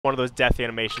one of those death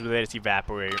animations where they just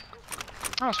evaporate.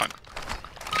 Oh, that's fine.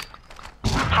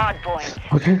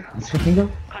 Hardpoint. Okay, let's fucking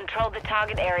go. Control the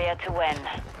target area to win.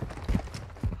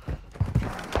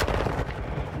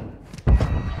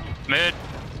 Mid.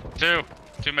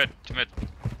 Two mid.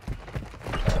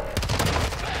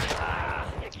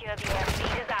 Secure the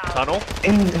airspeed is out. Tunnel?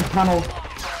 In the tunnel.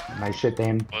 Nice shit,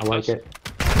 Dame. I like it.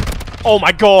 Oh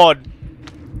my god!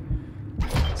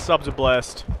 Subs are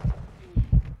blessed.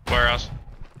 Warehouse.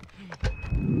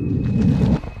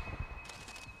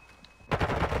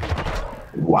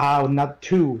 Wow, not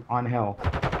two on hill.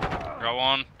 Got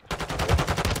one.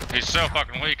 He's so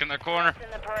fucking weak in the corner.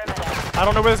 In the perimeter. I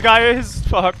don't know where this guy is.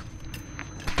 Fuck.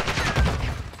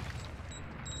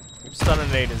 I'm stunning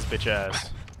Aiden's bitch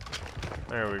ass.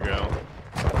 There we go.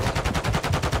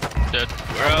 Dead.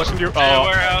 I'm Warehouse. looking to your- Dead oh.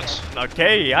 Warehouse.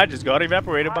 Okay, I just got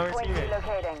evaporated by my Hardpoint teammate.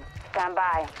 relocating. Stand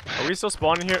by. Are we still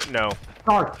spawning here? No.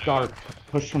 Dark.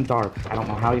 Push from dark. I don't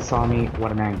know how he saw me.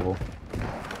 What an angle.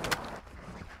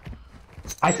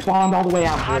 I spawned all the way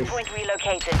out, boys. Hardpoint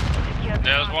relocated. Secure the Yeah,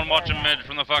 there's one target watching area. mid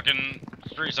from the fucking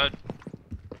street side.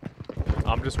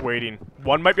 I'm just waiting.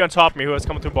 One might be on top of me. Who is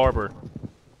coming through Barber?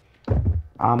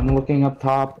 I'm looking up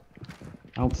top.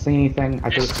 I don't see anything. I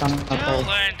He's just some up still there.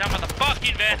 laying down with the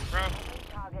fucking vent, bro.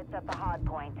 Targets at the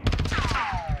hardpoint.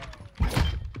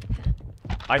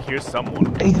 I hear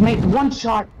someone. He's made one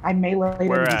shot. I meleeed him.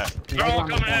 Where He's at? They're right all on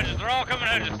the coming corner. edges. They're all coming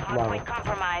edges. Hardpoint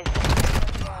compromised.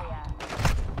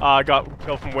 I got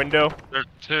killed from window. There's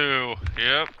two.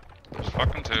 Yep. There's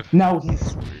fucking two. No,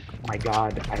 he's. Oh my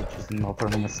god, I just no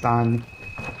throwing a stun.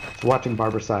 He's watching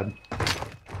Barber side.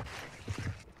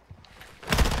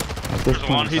 There's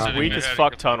one. He's Side. weak as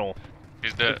fuck tunnel.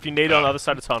 He's dead. If you nade on the other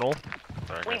side of tunnel,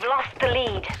 We've lost the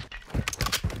lead.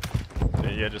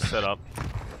 yeah, just set up.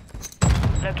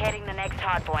 Locating the next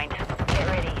hardpoint. Get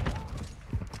ready.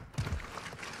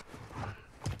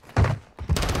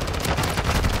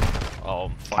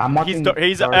 Oh, fuck. I'm watching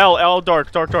He's dark. L dark.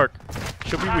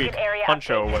 Should be Target weak. area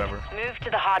Puncho or updated. whatever. Move to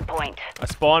the hardpoint. I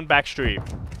spawned back street.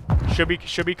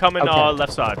 Should be coming Okay.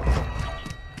 left side.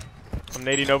 I'm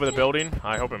nading over the building.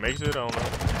 I hope it makes it. I don't know.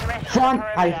 Threat to the Front!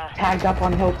 I perimeter. tagged up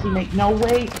on hill, teammate. No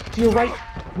way! To your right!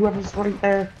 Whoever's right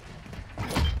there.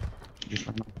 Just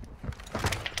run.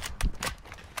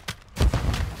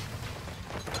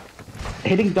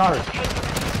 Hitting dark.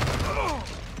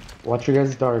 Watch your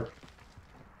guys' dark.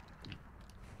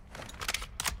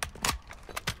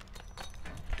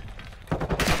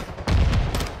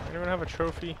 Anyone have a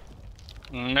trophy?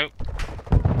 Nope.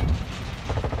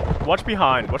 Watch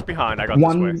behind. I got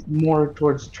One this way. more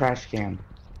towards trash can.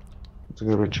 It's a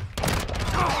good rich.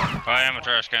 I am a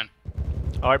trash can.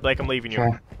 Alright, Blake, I'm leaving you.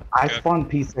 Okay. I Okay. spawned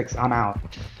P6. I'm out.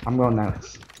 I'm going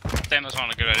next. Damn, that's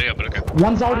not a good idea, but okay.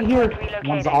 One's already here. Relocating.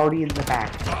 One's already in the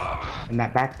back. In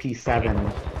that back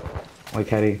P7.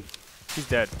 Like Eddie. He's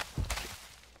dead.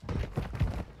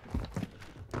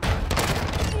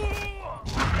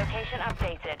 Location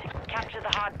updated. Capture the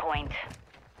hardpoint.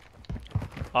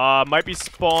 Might be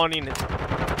spawning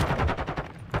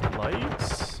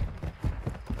lights.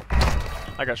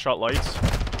 I got shot lights.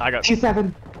 I got.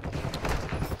 P7.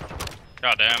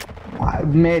 Goddamn.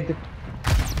 Mid.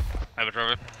 I have a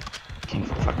trophy. Came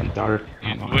from fucking dark.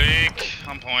 He's weak.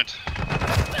 On point.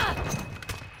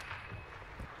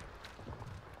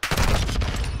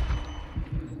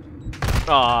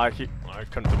 I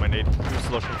couldn't do my nade. He was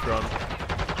looking from.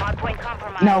 Hardpoint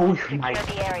compromised. No, Secure my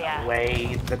the area.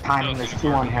 way. The timing is too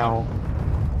on hell.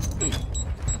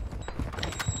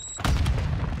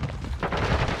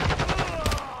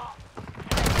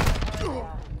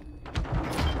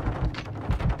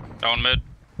 Down mid.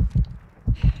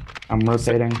 I'm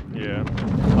rotating. Yeah.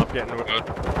 I'm getting. Good.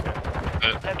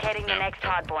 Locating the Yeah. next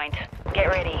hardpoint. Get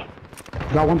ready.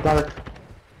 Got one dark.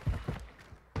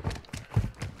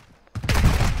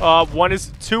 One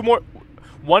is two more.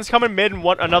 One's coming mid and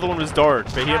another one was dark,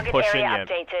 but he didn't Target push in area yet.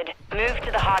 updated. Move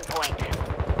to the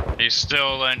hardpoint. He's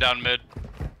still laying down mid.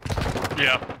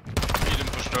 Yeah. He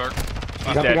didn't push dark. He's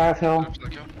Got the guy dead. off hill. After the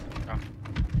kill.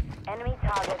 Yeah. Enemy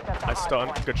targets at the I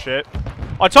stunned. hardpoint. Good shit.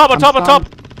 On top. I'm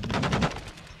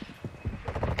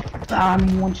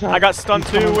stunned. One shot. I got stunned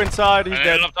He's coming. too inside. He's And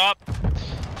dead. up top.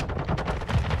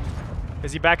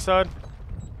 Is he backside?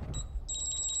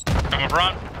 Coming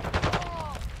front.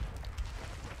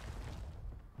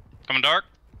 Coming dark.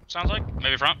 Sounds like.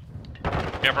 Maybe front.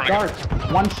 Yeah, front Dark.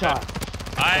 again. One shot.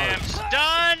 I am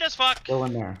stunned as fuck. Still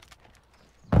in there.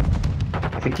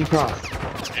 I think he crossed.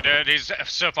 He did. He's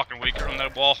so fucking weak on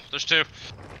that wall. There's two.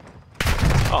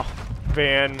 Oh,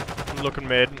 Van. I'm looking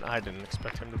mid. I didn't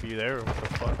expect him to be there. What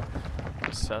the fuck?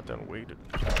 Just sat there and waited.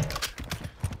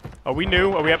 Are we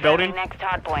new? Are we at building? Next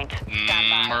hard point. We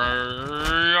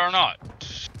are not.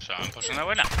 So I'm pushing that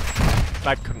way now.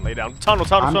 I couldn't lay down. Tunnel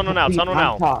now. Tunnel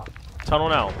now. Top. Tunnel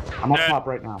now. I'm up Dead. top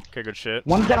right now. Okay, good shit.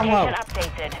 One's down low. Location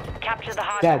updated. Capture the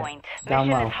hard Dead. point. Down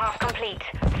Mission low. is half complete.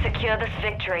 Secure this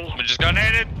victory. We just got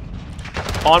naded.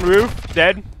 On roof,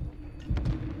 dead.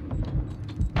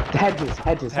 Hedges.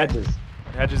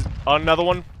 Hedges. Another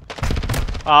one.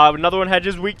 Another one.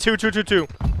 Hedges. Weak. Two.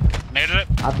 Naded it.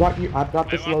 I've got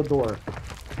this low door.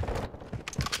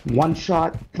 One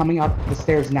shot coming up the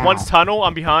stairs now. One's tunnel.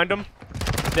 I'm behind him.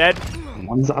 Dead.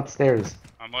 One's upstairs.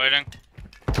 I'm waiting.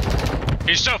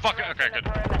 He's so fucking. Okay, good.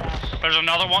 There's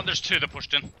another one. There's two that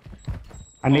pushed in.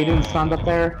 I need him stunned up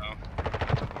there. No.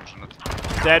 Unfortunate.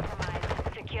 Dead.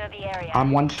 Secure the area.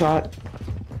 I'm one shot.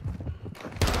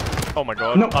 Oh my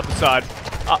god. No. Up the side.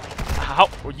 How?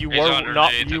 You He's were underneath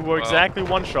not. as You were well. exactly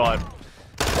one shot.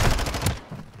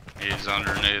 He's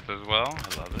underneath as well.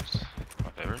 I love this. My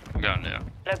favorite. I'm going now.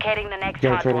 Locating the next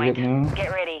Gotta hard try to point. get new.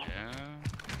 Get ready.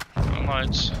 Yeah. One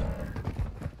lights.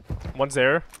 One's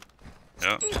there.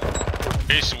 Yeah.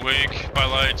 He's weak by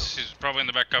lights. He's probably in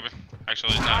the back cubby.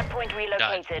 Actually, no. Hard point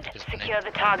relocated. Died. Secure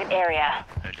the target area.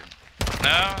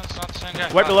 No, it's not the same guy.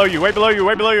 Right below you. Right below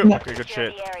you. No. Okay, good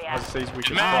shit. I was gonna say he's weak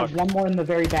as Man. fuck. One more in the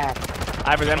very back.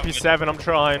 I have an MP7. I'm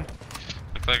trying.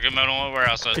 Looks like a metal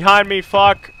warehouse. Behind me.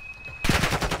 Fuck.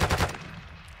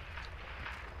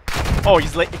 Oh, he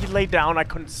laid down. I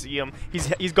couldn't see him.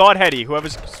 He's God heady.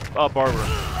 Whoever's barber.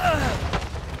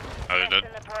 Oh, he did.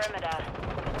 In the perimeter.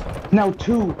 No,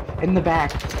 two in the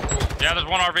back. Yeah, there's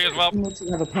one RV as well. Teammates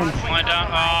have a pinch. Lying down.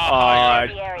 I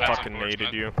yeah. fucking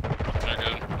naded you. Very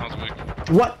good. That was weak.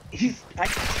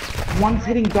 What? One's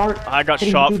hitting dart. I got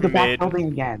hitting shot through the from back mid. building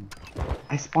again.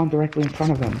 I spawned directly in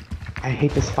front of him. I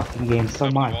hate this fucking game so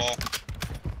Up the much. wall.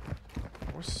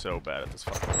 We're so bad at this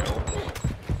fucking hill.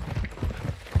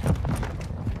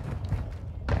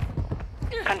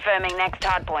 Confirming next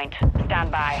hard point.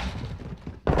 Stand by.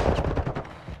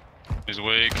 He's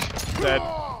weak. Dead.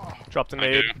 Dropped a I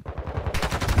nade. do.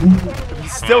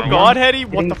 He's still God heady?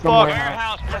 What the Hitting somewhere. fuck?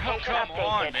 Warehouse, bro. Location Come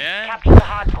on, updated. man. Capture the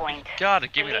hard point. Gotta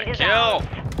give me The that lead is kill. ours.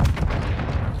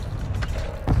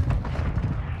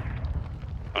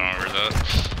 I don't remember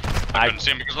that. I couldn't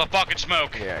see him because of the fucking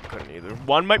smoke. Yeah, I couldn't either.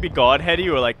 One might be God heady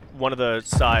or like one of the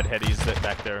side headies that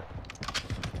back there.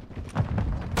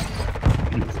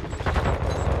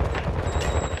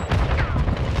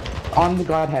 On the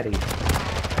god heady.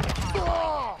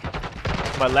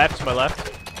 My left.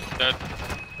 Dead.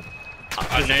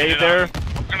 There's a naded nade there. him.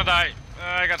 I'm gonna die.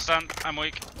 I got stunned. I'm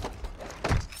weak.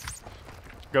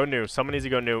 Go new. Someone needs to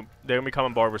go new. They're gonna be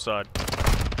coming barber side.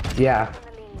 Yeah.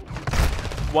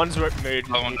 One's made.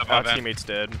 Oh, one's Our above that. teammate's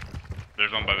dead.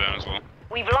 There's one by Ben as well.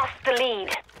 We've lost the lead.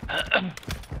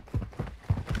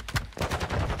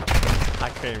 I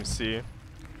can't even see.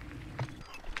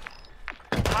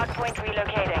 Hard point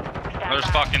relocating. Stand There's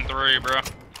by. fucking three, bro.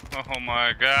 Oh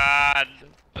my god.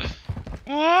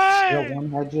 Yeah, What?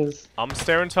 one hedges. I'm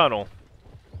staring tunnel.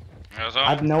 There's I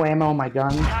have no ammo in my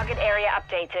gun. Target area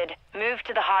updated. Move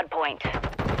to the hard point.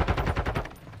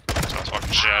 That's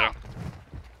fucking shadow.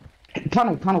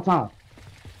 Tunnel.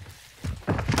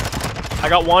 I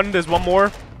got one. There's one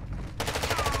more.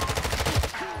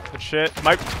 Good shit.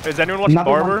 Is anyone watching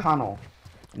Another one barber? tunnel.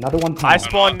 Another one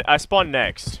tunnel. I spawn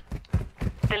next.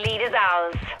 The lead is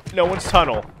ours. No one's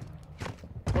tunnel.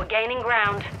 We're gaining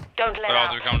ground. Don't let They're all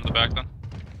up. three coming to the back then.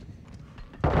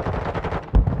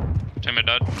 Teammate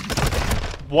dead.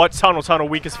 What tunnel? Tunnel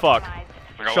weak as fuck.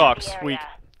 We got Shocks The weak.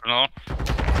 area.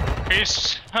 one.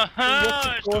 Peace.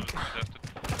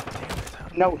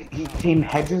 No, he came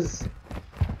hedges.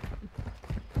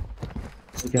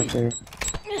 We got there.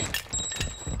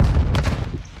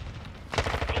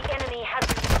 The enemy has.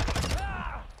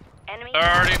 Enemy.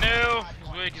 I already knew.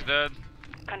 He's weak. He's dead.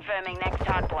 Confirming next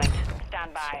hard point.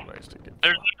 Stand by. Nice to get-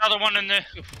 There's another one in there.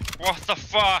 What the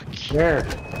fuck? Where?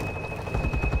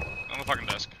 On the fucking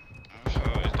desk.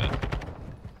 Oh, he's dead.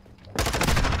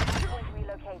 Point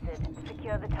relocated.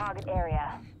 Secure the target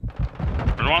area.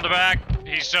 There's one in the back.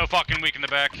 He's so fucking weak in the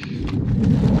back.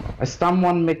 I stun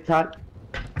one mid cut.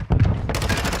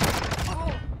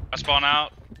 I spawn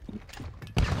out.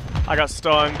 I got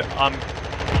stunned.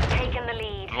 Taking the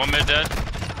lead. There's one mid dead.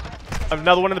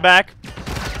 Another one in the back.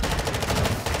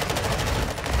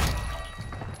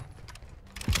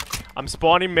 I'm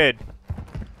spawning mid.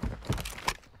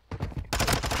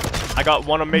 I got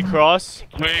one on mid cross.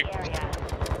 Weak. Area.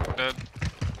 Dead.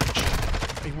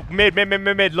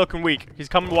 Mid, looking weak. He's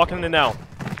walking in now.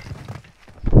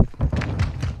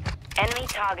 Enemy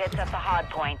targets at the hard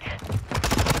point.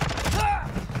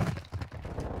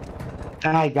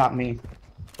 I got me.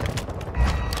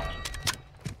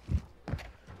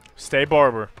 Stay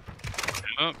barber.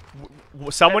 Oh.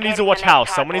 Someone needs to watch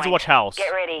house. Someone needs to watch house. Get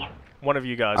ready. One of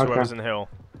you guys, Okay. whoever's in the hill.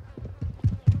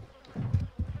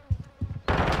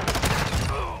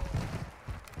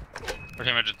 Our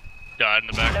teammate just died in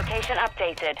the back. Location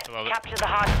updated. I love it. Capture the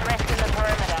hard threats in the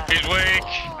perimeter. He's weak.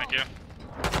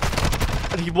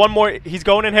 Thank you. One more. He's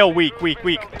going in hill. Weak.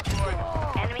 Enemy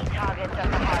targets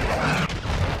on the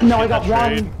hard. No, I got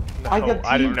Trade. one. No, I got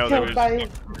I didn't know there killed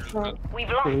was. by. We've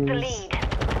lost the lead.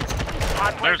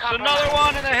 Hardpoint There's another compromised.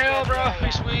 one in the hill, bro.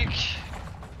 He's weak.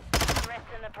 Threats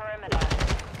in the perimeter.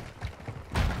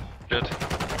 Good.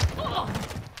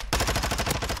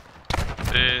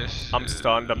 This. I'm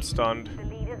stunned. I'm stunned. The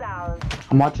lead is ours.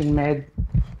 I'm watching mid.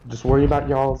 Just worry about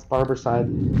y'all's barber side.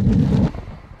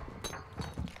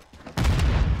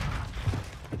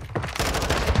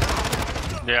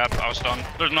 Yeah, I was stunned.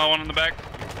 There's no one in the back.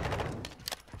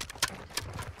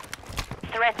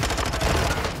 Threats.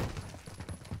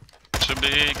 Should be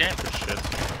game. Good shit.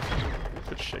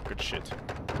 Good shit. Good shit.